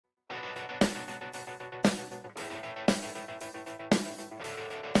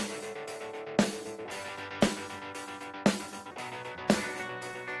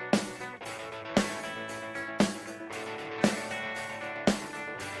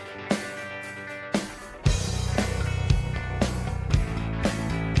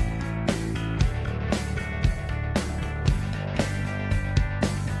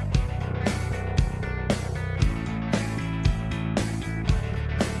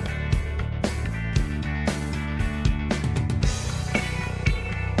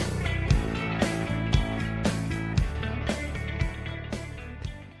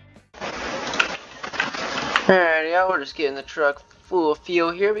just getting the truck full of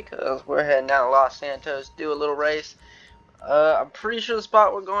fuel here because we're heading down to Los Santos to do a little race. I'm pretty sure the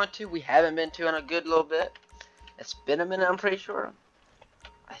spot we're going to, we haven't been to in a good little bit. It's been a minute, I'm pretty sure.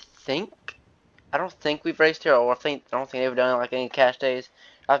 I don't think we've raced here, or I don't think they've done like any cash days.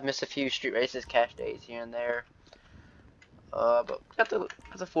 I've missed a few street races, cash days here and there. But we got the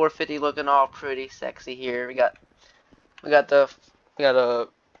 450 looking all pretty sexy here. We got a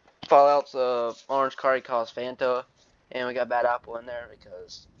Fallout's orange car he calls Fanta, and we got Bad Apple in there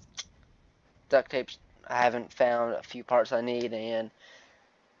because duct tapes. I haven't found a few parts I need, and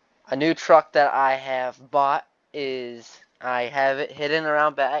a new truck that I have bought is I have it hidden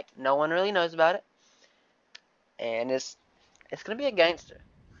around back. No one really knows about it, and it's gonna be a gangster.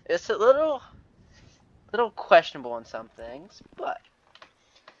 It's a little questionable in some things, but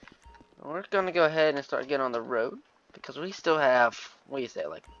we're gonna go ahead and start getting on the road because we still have an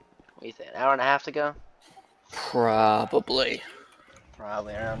hour and a half to go. Probably Around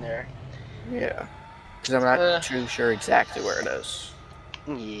there. Yeah, because I'm not too sure exactly where it is.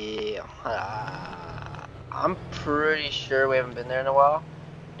 Yeah, I'm pretty sure we haven't been there in a while.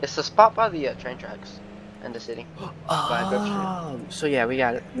 It's the spot by the train tracks in the city. So yeah,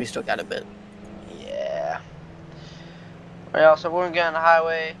 we still got a bit. Yeah. Well, so we're gonna get on the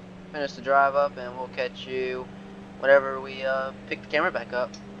highway, finish the drive up, and we'll catch you whenever we pick the camera back up.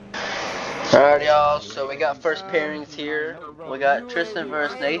 Alright, y'all, so we got first pairings here. We got Tristan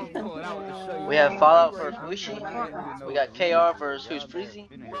versus Nathan. We have Fallout versus Wushi. We got KR versus Who's Freezy.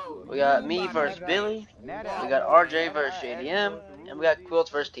 We got me versus Billy. We got RJ versus JDM. And we got Quilts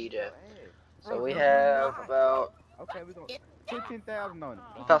versus TJ. So we have about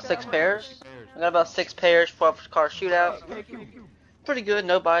 6 pairs. We got about 6 pairs, 12 car shootout. Pretty good,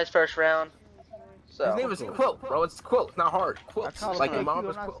 no buys first round. So. His name is Quilt, bro. It's Quilt. It's not hard. Quilt. Like your mom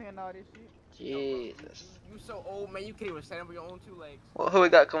was Quilt. Jesus. You so old, man. You can't even stand up with your own 2 legs. Well, who we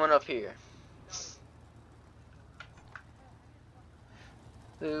got coming up here?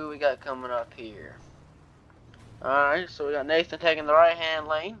 Alright, so we got Nathan taking the right hand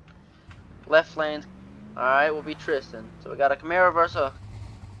lane. Left lane, alright, will be Tristan. So we got a Camaro versus a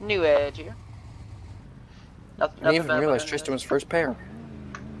New Edge here. I didn't even realize Tristan was first pair.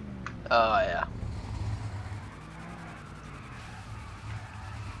 Oh, yeah.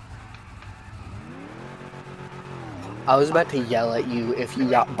 I was about to yell at you if you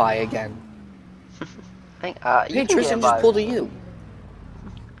got by again. I think Tristan just pulled a U.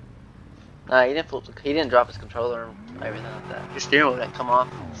 Nah, he didn't drop his controller and everything like that. His steering wheel didn't come off.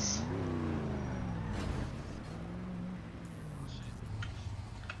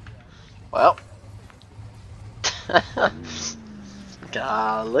 Well.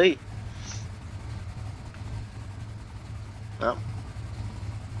 Golly. Well.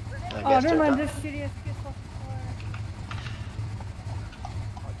 Oh, never mind, this shitty ass gets off the floor.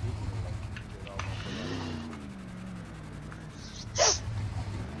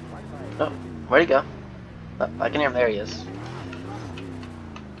 Oh, where'd he go? Oh, I can hear him. There he is.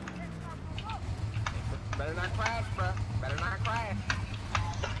 Better not crash, bro. Better not crash.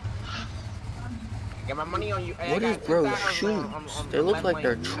 Get my money on you. Hey, what is bro's shoes? They look like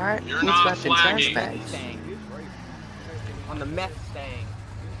they're trash. Who's got the trash bags? On the meth thing.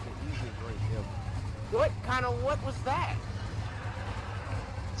 What was that?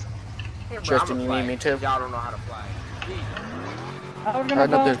 Hey, bro, Tristan, you need me too? Y'all don't know how to fly. I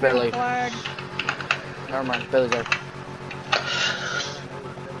know there's Billy. Never mind, Billy's there.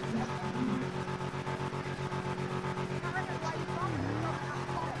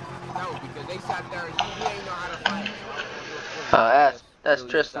 No, because they sat there and you ain't know how to fly. Oh, that's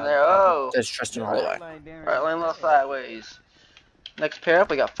Tristan there. Oh. That's Tristan all the way. Right lane left sideways. Next pair up,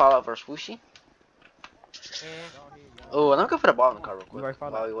 we got Fallout versus Wushi. Oh, and I'm gonna go for the ball in the car real quick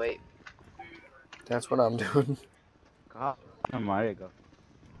while we wait. That's what I'm doing. God. Come on, there you go.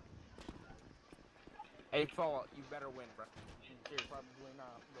 Hey, Fallout, you better win, bro. Probably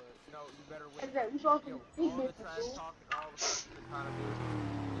not, but no, you better win. Yo, all the trash talk and all the kind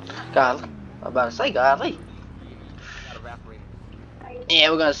of Golly. I'm about to say golly. Yeah,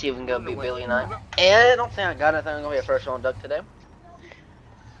 we're gonna see if we can go beat Billy and I. And I don't think I got anything. I'm gonna be a first round duck today.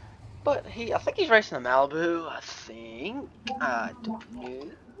 But I think he's racing a Malibu. I think. I don't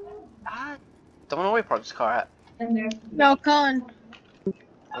know. I don't know where he parked his car at. Yo, Colin.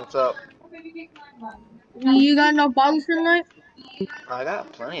 What's up? You got no bottles tonight? I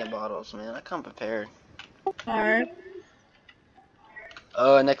got plenty of bottles, man. I come prepared. Alright.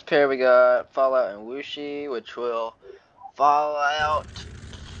 Next pair we got Fallout and Wushi, which will Fallout.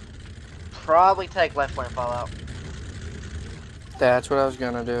 Probably take left lane Fallout. That's what I was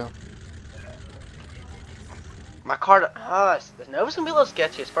gonna do. My car, this Nova's gonna be a little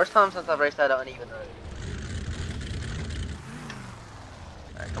sketchy. It's the first time since I've raced that uneven road.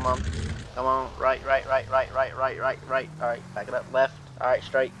 Alright, come on. Come on. Right. Alright, back it up. Left. Alright,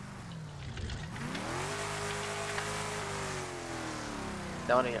 straight.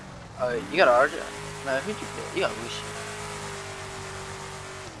 Down here. Oh, you got RJ? No, who'd you get? You got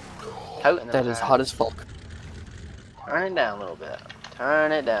Wish. That is hot as fuck. Turn it down a little bit.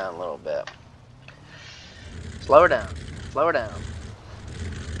 Turn it down a little bit. Slow her down. Slow her down.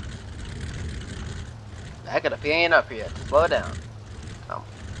 Back it up. He ain't up here yet. Slow it down. Come.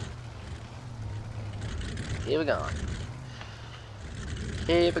 Keep it going.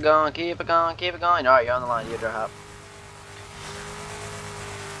 Keep it going. Keep it going. Keep it going. Alright, you're on the line. You drop.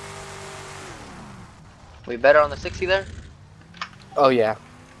 We better on the 60 there? Oh yeah.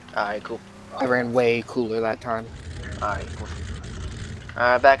 Alright, cool. I ran way cooler that time. Alright, cool.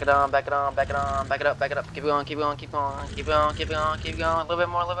 Alright, back it on, back it on, back it on, back it up, back it up. Keep it going, keep it going, keep it going, keep it going, keep it going, keep it going. A little bit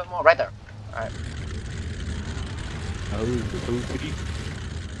more, a little bit more. Right there. Alright. Oh,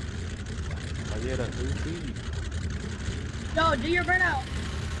 yeah, that's easy. No, do your burnout.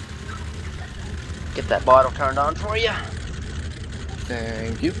 Get that bottle turned on for you.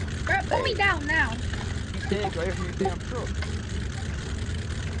 Thank you. Girl, put me down now. You can't go from your damn truck.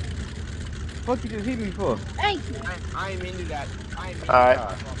 What you just hit me for? Thank you. I ain't into that. Alright.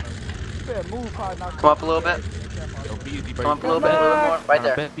 You better move, car, not Come up a little bit. Yo, Beezy, Come up a little bit, a little more. Right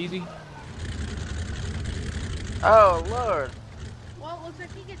there. Beezy. Oh, Lord. Well, looks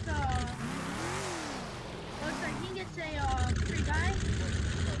like he gets a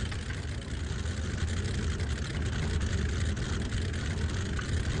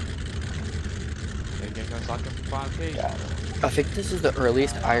free guy. I think this is the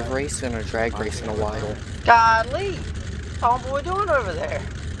earliest I've raced in a drag race in a while. Godly. What's homeboy doing over there?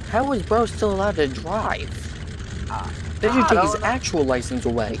 How is bro still allowed to drive? They should take his actual license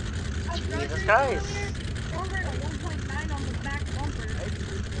away. Jesus Christ. Over at a 1.9 on the back bumper.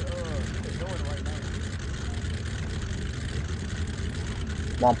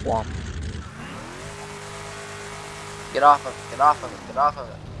 Womp womp. Get off of it, get off of it, get off of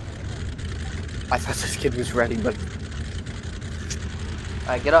it. I thought this kid was ready, but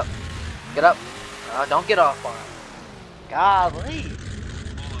Alright, get up. Get up. Don't get off on it. Golly.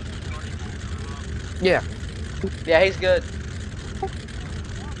 yeah. Yeah, he's good.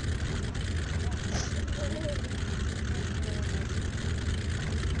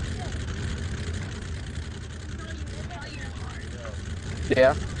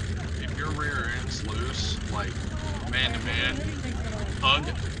 Yeah. If your rear end's loose, like man to man,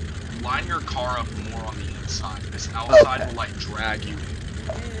 line your car up more on the inside. This outside will like drag you.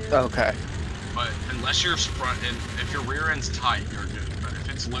 Okay. But unless you're if your rear end's tight, you're good. But if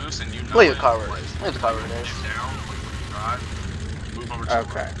it's loose and you know Leave the car where it is. Leave the car where it push is. it down, like when you drive, move over to the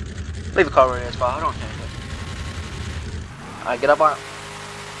Okay. right. Leave the car where it is, Bob. I don't change it. Alright, get up on it.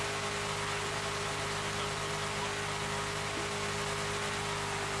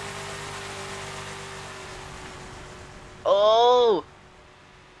 Oh!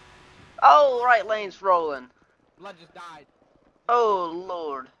 Oh, right lane's rolling. Blood just died. Oh,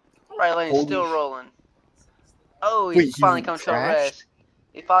 Lord. Right lane's Holy still rolling. Oh, he's Wait, finally you come to a crashed? rest.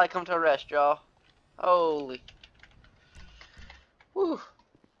 He finally come to a rest, y'all. Holy. Whew.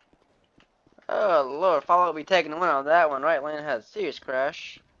 Oh, Lord. Follow will be taking the win on that one. Right lane had a serious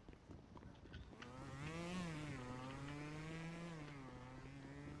crash.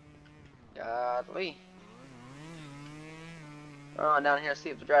 Godly. Down here, see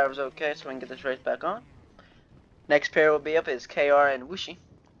if the driver's okay so we can get this race back on. Next pair will be up is KR and Wushi.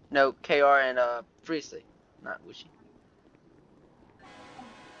 No, KR and Freesley, not Wushi.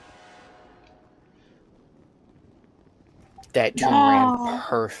 That turn ran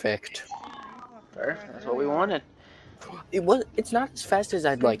perfect. Perfect. That's what we wanted. It's not as fast as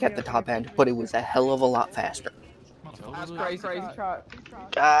I'd like at the top end, but it was a hell of a lot faster. That's crazy.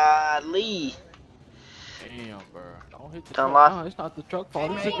 Golly. Damn, bro. Don't hit the Done truck. lost. No, it's not the truck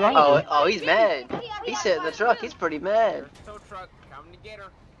fault. It's the driver. Oh, he's mad. He said in the truck. He's pretty mad. Tow truck coming to get her.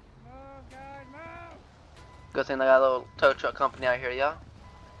 Good thing they got a little tow truck company out here, y'all.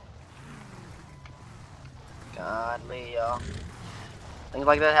 Godly, y'all. Things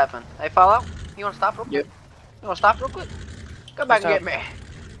like that happen. Hey, follow. You wanna stop real quick? Yep. You wanna stop real quick? Come back and get me.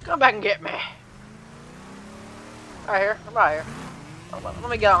 Come back and get me. Right here. I'm right here. Let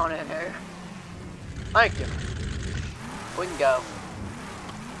me get on in here. Thank you. We can go.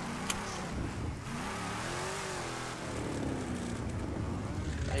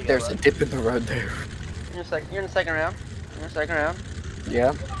 There you go, There's bud. a dip in the road there. You're in the second round. You're in the second round.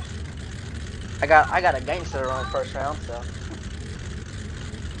 Yeah. I got a gangster on first round, so.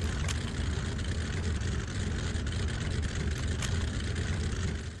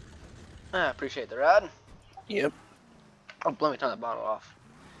 I appreciate the ride. Yep. Oh, let me turn the bottle off.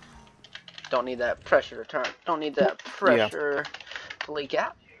 Don't need that pressure to turn. Don't need that pressure to leak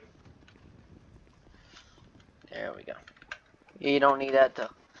out. There we go. You don't need that to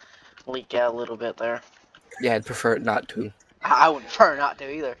leak out a little bit there. Yeah, I'd prefer it not to. I would prefer not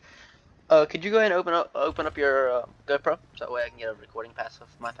to either. Could you go ahead and open up your GoPro so that way I can get a recording pass of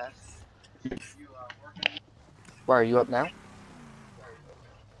my pass? Why are you up now? How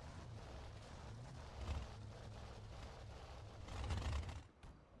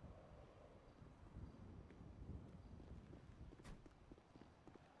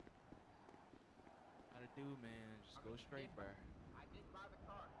to do, man? Just go straight, bro. I didn't buy the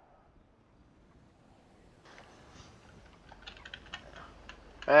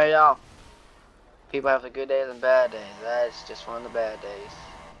car. Hey y'all. People have the good days and bad days. That's just one of the bad days.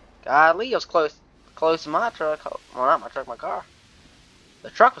 Golly, it was close to my truck. Well, not my truck, my car. The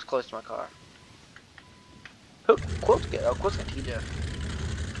truck was close to my car. Who? Quilt's good. Oh, Quilt's got TJ.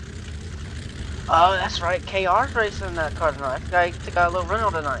 Oh, that's right. KR's racing that car tonight. I forgot he took out a little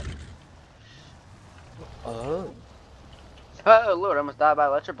rental tonight. Oh. Oh, Lord, I almost died by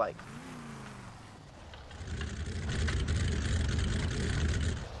an electric bike.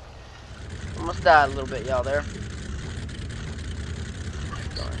 Almost died a little bit, y'all, there.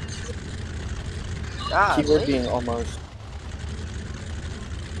 Keyword being almost.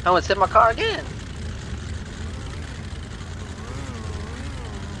 I almost hit my car again.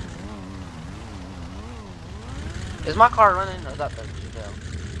 Is my car running or is that the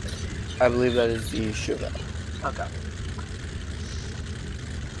Chevelle? I believe that is the Chevelle. Okay.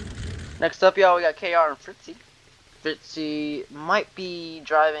 Next up, y'all, we got KR and Fritzy. Fritzy might be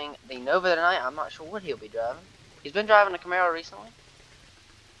driving the Nova tonight. I'm not sure what he'll be driving. He's been driving a Camaro recently.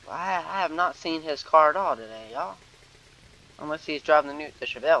 But I have not seen his car at all today, y'all. Unless he's driving the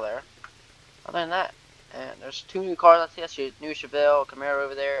Chevelle there. Other than that, and there's two new cars. I see a new Chevelle, Camaro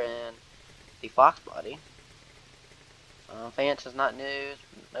over there, and the Fox body. Fence is not new.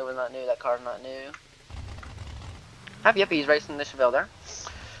 Nova's not new. That car's not new. Yep, he's racing the Chevelle there.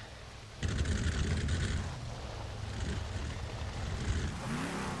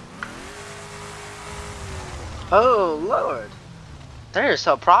 Oh Lord, there's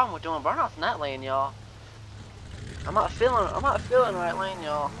a problem with doing burnouts in that lane, y'all. I'm not feeling right lane,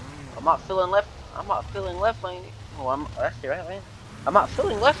 y'all. I'm not feeling left lane. Oh, that's the right lane. I'm not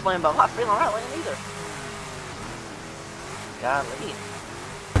feeling left lane, but I'm not feeling right lane either. Golly.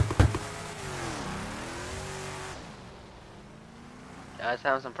 Guys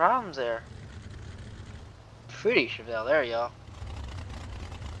having some problems there. Pretty Chevelle there, y'all.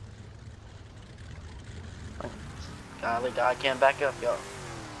 Golly, God can't back up, y'all.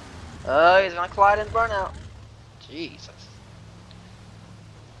 Oh, he's gonna collide in the burnout. Jesus.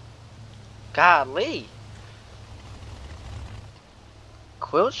 Golly.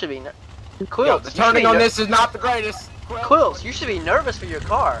 Quilt should be. Quilt, The turning on this is not the greatest. Quills, you should be nervous for your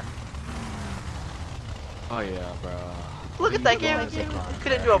car. Oh yeah, bro. Look at that game.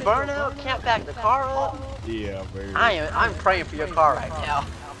 Couldn't do a burnout. Can't back the car up. Yeah, bro. I'm praying for your car right now.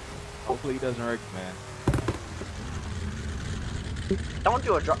 Hopefully it doesn't wreck, man. Don't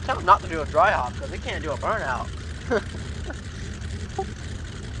do a tell him not to do a dry hop because he can't do a burnout. Now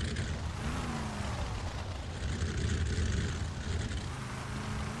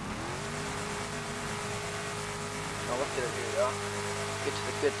let's get it here, y'all. Get to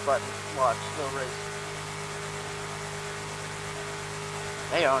the good spot and watch the race.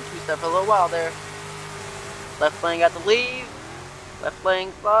 They are on two-step for a little while there. Left lane got the lead. Left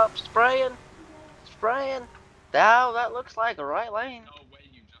lane up, spraying. Now that looks like a right lane. No way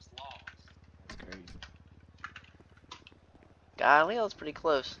you just lost. That's crazy. Golly, that was pretty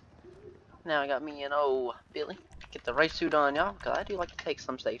close. Now I got me and Billy. Get the race suit on, y'all, because I do like to take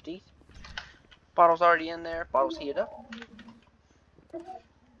some safety. Bottle's already in there. Bottle's heated up.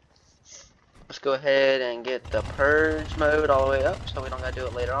 Let's go ahead and get the purge mode all the way up so we don't gotta do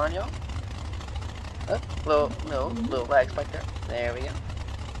it later on, y'all. Oh, little lag spike there. There we go.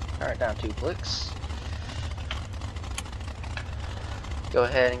 Alright, down 2 clicks. Go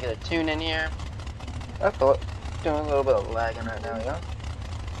ahead and get a tune in here. I thought doing a little bit of lagging right now, y'all.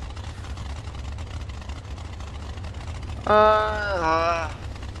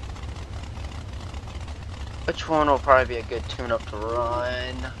 Which one will probably be a good tune-up to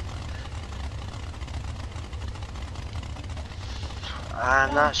run?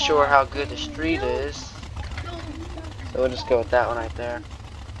 I'm not sure how good the street is, so we'll just go with that one right there.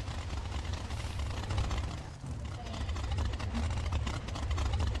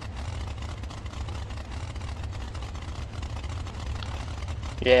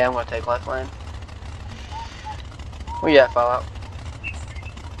 Yeah, I'm gonna take left lane. Where you at, Fallout?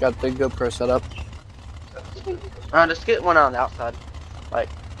 Got the GoPro set up. Alright, just get one on the outside. Like,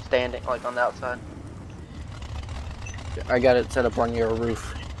 standing, like on the outside. I got it set up on your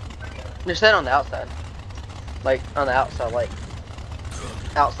roof. Just stand on the outside. Like, on the outside, like,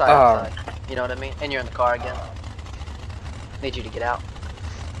 outside. You know what I mean? And you're in the car again. Need you to get out,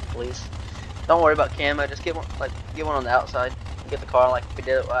 please. Don't worry about camo, just get one, like, get one on the outside. Get the car like we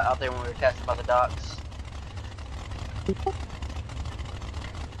did out there when we were testing by the docks.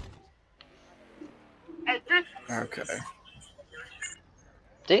 Okay.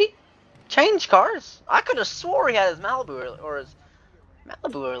 Did he change cars? I could have swore he had his Malibu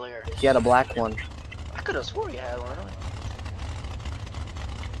earlier. He had a black one. I could have swore he had one earlier.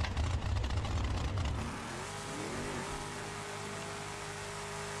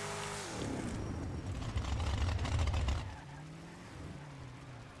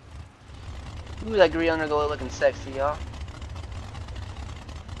 Ooh, that green underglow looking sexy, y'all.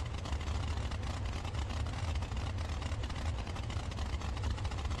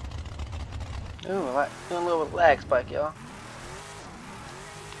 Ooh, I like doing a little lag spike, y'all.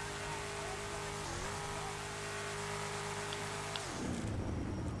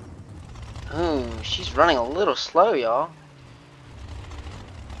 Ooh, she's running a little slow, y'all.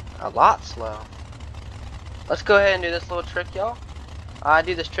 A lot slow. Let's go ahead and do this little trick, y'all. I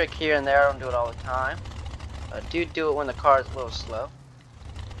do this trick here and there. I don't do it all the time. I do it when the car is a little slow.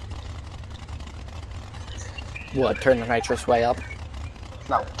 What, turn the nitrous way up?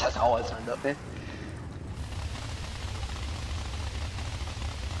 No, that's always turned up, man.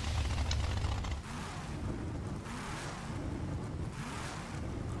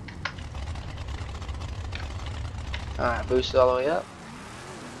 Alright, boost it all the way up.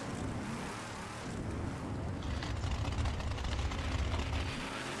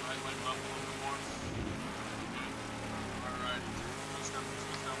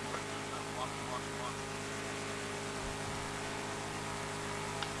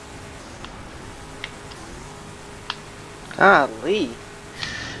 Golly.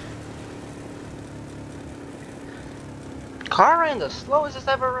 Car ran the slowest it's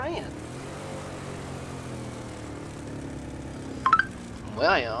ever ran.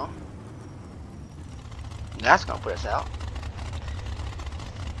 Well, y'all. That's gonna put us out.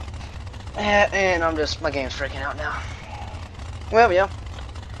 And my game's freaking out now. Well, yeah.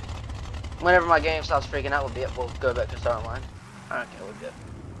 Whenever my game stops freaking out, we'll go back to start line. Okay, we're good.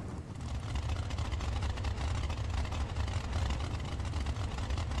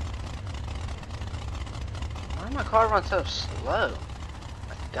 Why did my car run so slow?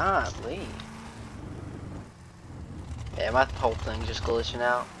 Godly. Yeah, my whole thing's just glitching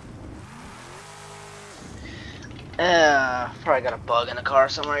out. Probably got a bug in the car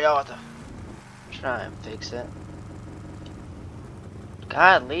somewhere. Y'all have to try and fix it.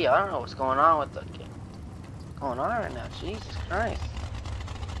 Godly, I don't know what's going on with right now. Jesus Christ.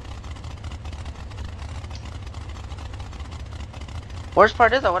 Worst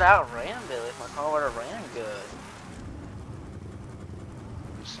part is I would have outran Billy if my car would have ran good.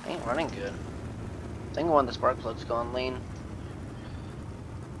 Just ain't running good. I think one of the spark plugs going lean.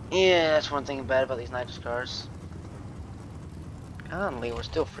 Yeah, that's one thing bad about these nitrous cars. Godly, we're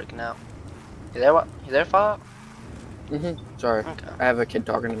still freaking out. You there? What? You there, Fallout? Sorry. Okay. I have a kid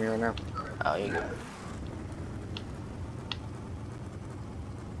talking to me right now. Oh, you're good.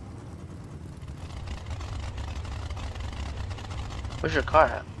 Where's your car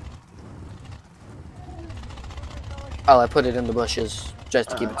at? Oh, I put it in the bushes just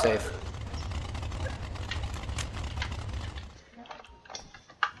to keep it safe.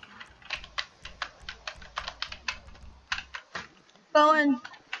 Bowen,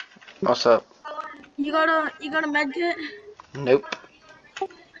 What's up? you got a med kit? Nope. God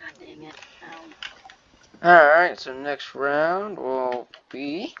dang it. Alright, so next round will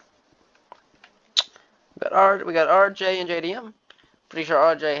be we got RJ and JDM. Pretty sure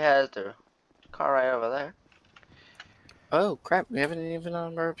RJ has their car right over there. Oh, crap. We haven't even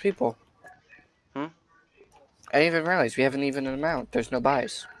number of people. Hmm? I didn't even realize we haven't even an amount. There's no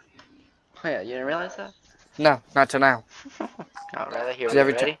buys. Oh, yeah, you didn't realize that? No, not till now. Oh, really? Here we go.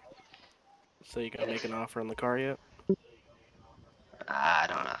 Ready? So you gonna make an offer on the car yet? I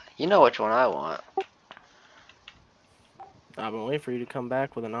don't know. You know which one I want. I've been waiting for you to come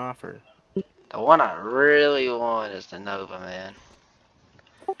back with an offer. The one I really want is the Nova, man.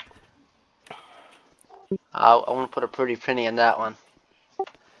 I want to put a pretty penny in that one.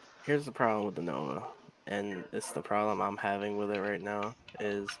 Here's the problem with the Nova, and it's the problem I'm having with it right now,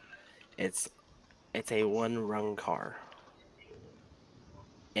 is it's a one-run car.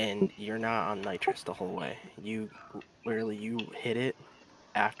 and you're not on nitrous the whole way. You literally hit it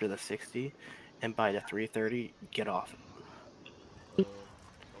after the 60, and by the 330 get off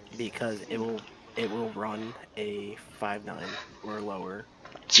because it will run a 5.9 or lower.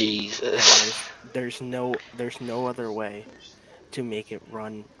 Jesus. And there's no other way to make it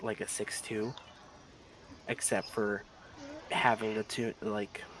run like a 6.2 except for having the two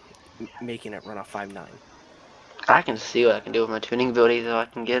like making it run a 5.9. I can see what I can do with my tuning ability, though I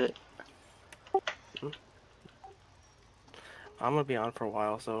can get it. I'm gonna be on for a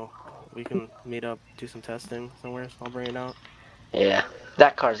while, so we can meet up, do some testing somewhere. So I'll bring it out. Yeah,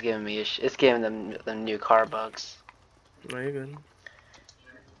 that car's giving me it's giving them new car bugs. No, you're good.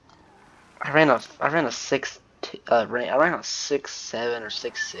 I ran a 6 I ran a 6.7 or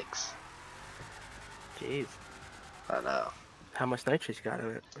 6.6. Jeez. I know. How much nitrous you got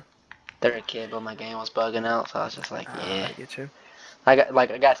in it? They're a kid, but my game was bugging out, so I was just like, yeah. I get you. I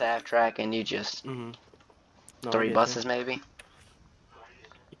got to half track and you just No, 3 buses maybe.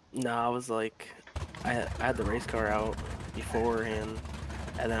 No, I was like, I had the race car out beforehand,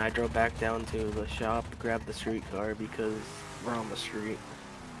 and then I drove back down to the shop, grabbed the street car because we're on the street.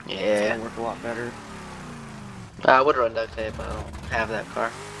 Yeah. It's gonna work a lot better. I would run duct tape, but I don't have that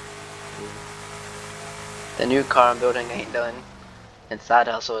car. The new car I'm building ain't done. And side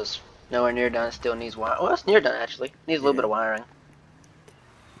hustle is nowhere near done. It still needs wiring. Well, it's near done actually. Needs a little bit of wiring.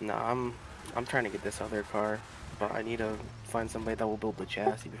 No, I'm trying to get this other car, but I need to find somebody that will build the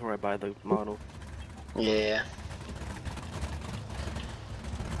chassis before I buy the model. Yeah.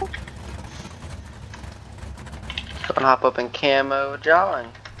 Gonna hop up in camo jaw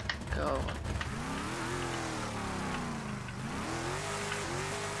and go.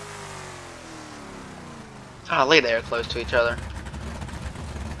 Golly, they're close to each other.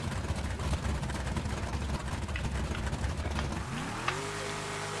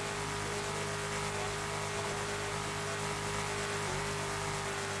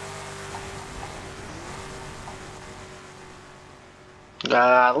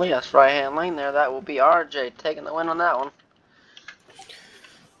 Golly, that's right hand lane there. That will be RJ taking the win on that one.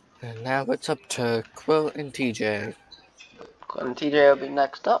 And now it's up to Quill and TJ. Quill and TJ will be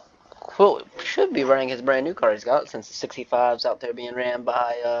next up. Quill should be running his brand new car he's got since the 65's out there being ran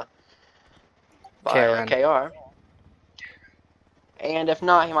by KR. And if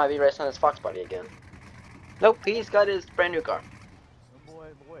not, he might be racing his Fox Buddy again. Nope, he's got his brand new car.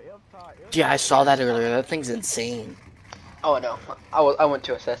 Yeah, I saw that earlier. That thing's insane. Oh, no. I went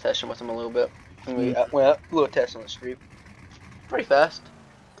to a test session with him a little bit. And we went a little test on the street. Pretty fast.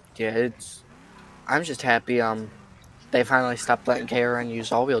 Yeah, I'm just happy they finally stopped letting KRN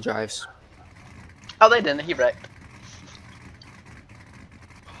use all-wheel drives. Oh, they didn't. He wrecked.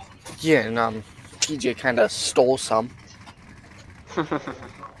 Yeah, and TJ kind of stole some.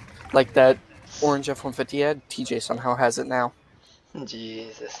 Like that orange F-150 ad, TJ somehow has it now.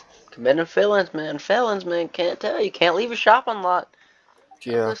 Jesus. Committing felons, man. Felons, man. Can't tell. You can't leave your shop unlocked.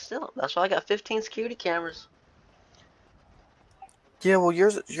 Yeah. That's why I got 15 security cameras. Yeah, well,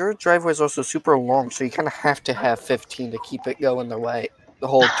 your driveway is also super long, so you kind of have to have 15 to keep it going the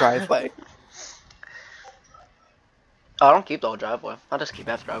whole driveway. Oh, I don't keep the whole driveway. I just keep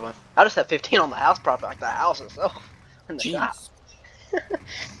half the driveway. I just have 15 on the house property, like the house itself. In the shop.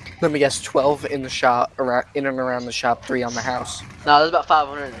 Let me guess, 12 in the shop, in and around the shop, 3 on the house. No, there's about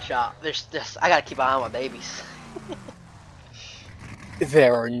 500 in the shop. There's just, I gotta keep an eye on my babies.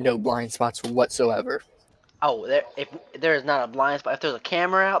 There are no blind spots whatsoever. Oh, if there is not a blind spot, if there's a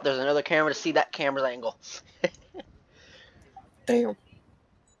camera out, there's another camera to see that camera's angle. Damn.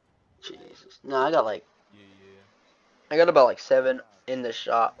 Jesus. No, I got like, I got about like 7 in the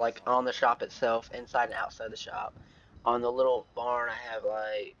shop, like on the shop itself, inside and outside the shop. On the little barn, I have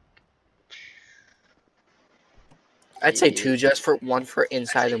like, I'd say 2 just for 1 for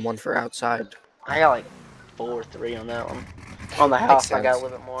inside and 1 for outside. I got like 4 or 3 on that one. On the house, I got a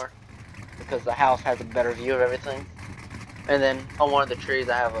little bit more because the house has a better view of everything. And then on one of the trees,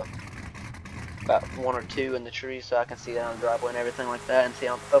 I have about 1 or 2 in the trees, so I can see down the driveway and everything like that, and see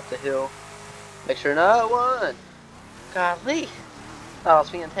up the hill. Make sure no one. Golly, thought I was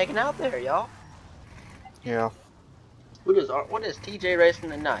being taken out there, y'all. Yeah. What is TJ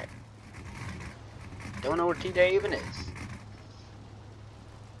racing tonight? Don't know where TJ even is.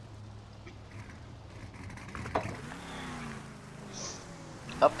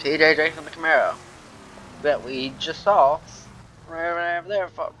 Up TJ racing the Camaro that we just saw right over there,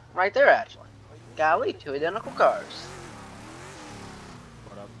 right there actually. Golly, 2 identical cars.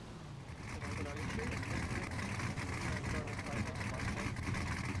 What up?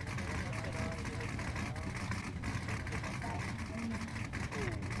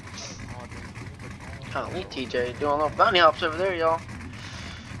 Golly, TJ doing little bunny hops over there, y'all.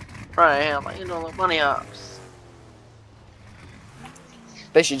 Right, yeah, like you doing little bunny hops.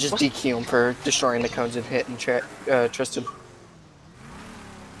 They should just DQ him for destroying the cones and hitting Tristan.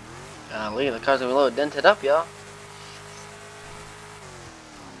 Golly, the cars are a little dented up, y'all.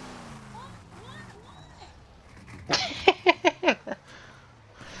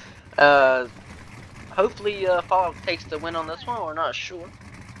 Hopefully, Fallout takes the win on this one. We're not sure.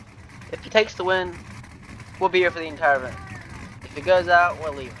 If he takes the win, we'll be here for the entire event. If it goes out,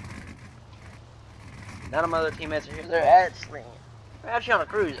 we'll leave. None of my other teammates are here. They're actually on a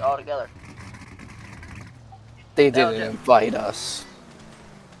cruise all together. They didn't invite us.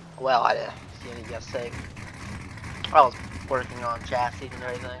 Well, I didn't see any guests say. I was working on chassis and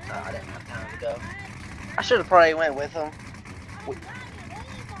everything, so I didn't have time to go. I should have probably went with them.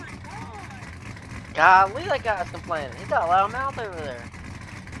 Golly, that guy's complaining. He's got a loud mouth over there.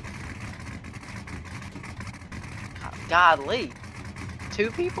 Golly. 2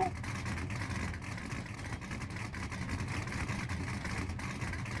 people?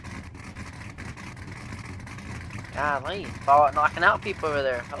 Golly. Fallout knocking out people over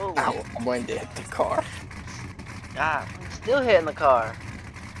there. Holy. Ow, I'm going to hit the car. God, I'm still hitting the car.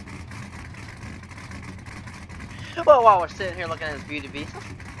 Well, while we're sitting here looking at this beauty beast,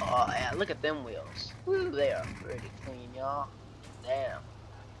 oh yeah, look at them wheels. Woo, they are pretty clean, y'all. Damn.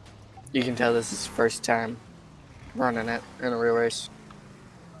 You can tell this is his first time running it in a real race.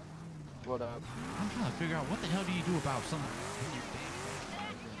 What up? I'm trying to figure out what the hell do you do about someone.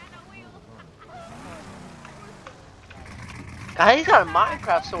 God, he's got a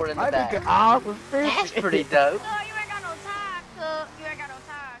Minecraft sword in the I back. think awesome. That's pretty dope. Oh, you ain't got no tire, cook. You ain't got no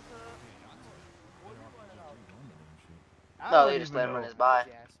tire, cook. No, they just let him run his by.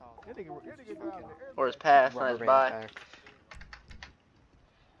 Or his pass, not his by.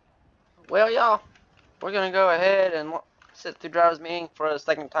 Well, y'all, we're gonna go ahead and sit through driver's meeting for the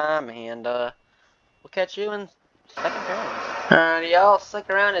second time, and we'll catch you in second round. Alrighty, y'all,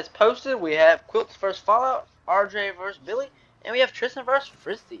 second round is posted. We have Quilts versus Fallout, RJ versus Billy, and we have Tristan versus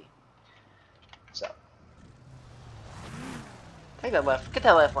Fristy. So, take that left. Get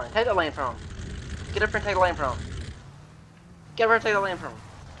that left lane. Take that lane from him. Get up here and take the lane from him. Get over here and take the lane from him.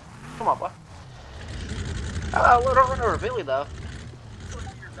 Come on, boy. Oh, don't run over Billy, though.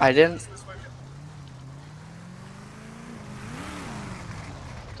 I didn't.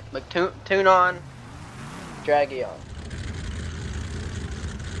 But tune on, draggy on.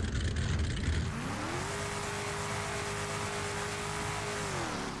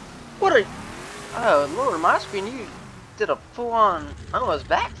 What are? Oh Lord, my screen! You did a full-on, almost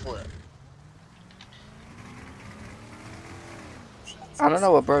backflip. I don't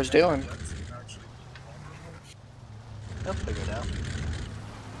know what bro's doing. He'll figure it out.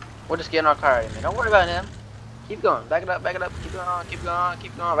 We'll just get in our car right, man. Don't worry about him. Keep going. Back it up, back it up. Keep going, keep going,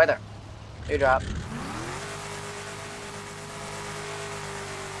 keep going. Right there. Here, drop.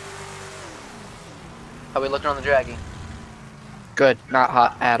 How we looking on the draggy? Good, not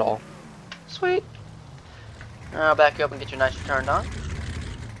hot at all. Sweet. I'll back you up and get your nicer turned on.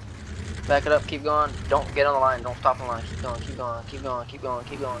 Back it up, keep going. Don't get on the line. Don't stop on the line. Keep going, keep going, keep going, keep going,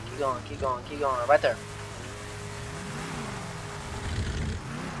 keep going, keep going, keep going, keep going. Right there.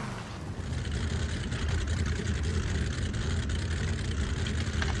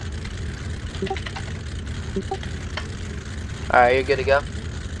 Alright, you're good to go.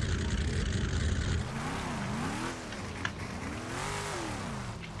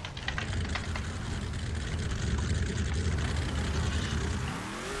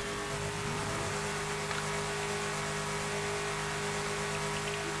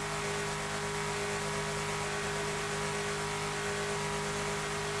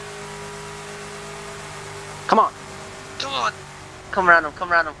 Come on. Come on. Come around him,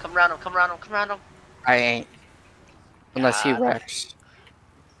 come around him, come around him, come around him, come around him. I ain't. Unless he wrecks.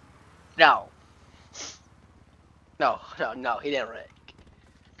 No. No, no, no, he didn't wreck.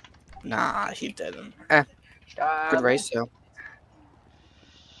 Nah, he didn't. Good race, though.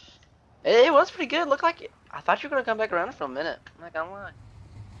 It was pretty good. Looked like it. I thought you were going to come back around for a minute. I'm not going to lie.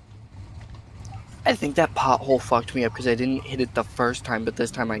 I think that pothole fucked me up because I didn't hit it the first time, but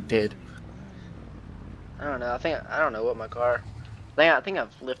this time I did. I don't know. I don't know what my car. I think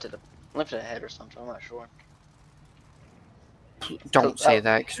I've lifted a head or something. I'm not sure. Don't say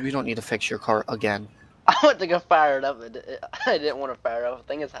that because we don't need to fix your car again. I went to go fire it up. I didn't want to fire it up. I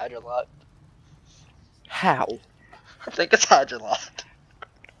think it's hydrolocked. How? I think it's hydrolocked.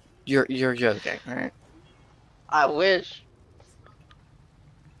 You're joking, right? I wish.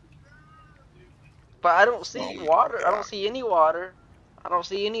 But I don't see water. I don't see any water. I don't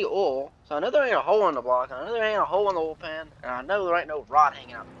see any oil. So I know there ain't a hole in the block. I know there ain't a hole in the oil pan. And I know there ain't no rod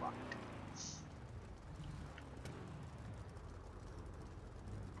hanging out the block.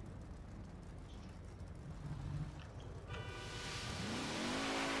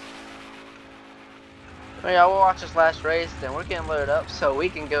 Well, yeah, we'll watch this last race, then we're getting loaded up so we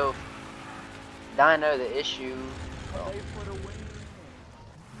can go dyno the issue. Well,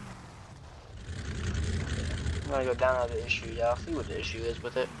 I'm gonna go down the issue, y'all. See what the issue is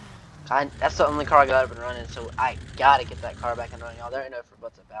with it. That's the only car I got up and running, so I gotta get that car back and running, y'all. There ain't no ifs or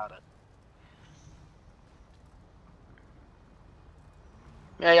buts about it.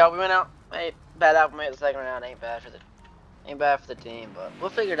 Yeah, y'all, we went out. Hey, bad out. We made the second round. Ain't bad for the team, but we'll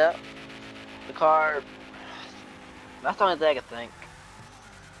figure it out. The car. That's the only thing I could think.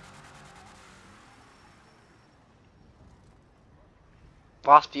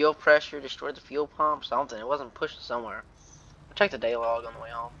 Lost fuel pressure, destroyed the fuel pump, something. It wasn't pushed somewhere. I'll check the day log on the way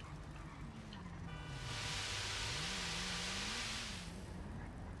home.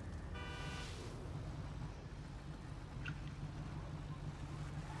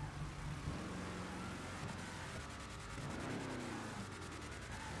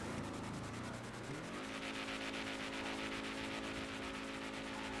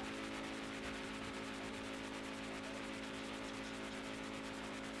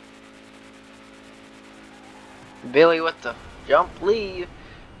 Billy with the jump lead.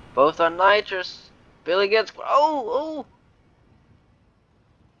 Both on nitrous. Billy gets. Oh!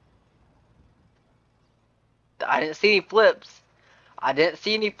 I didn't see any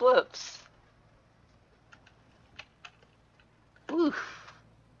flips. Oof.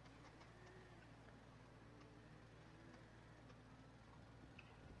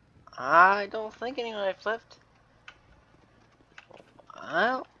 I don't think anyone flipped.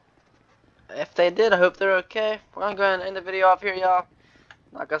 Well, if they did, I hope they're okay. We're gonna go ahead and end the video off here, y'all.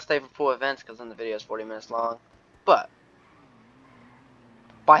 Not gonna stay for full events because then the video is 40 minutes long. But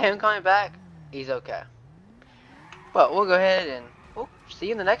by him coming back, he's okay. But we'll go ahead and we'll see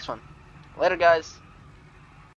you in the next one. Later, guys.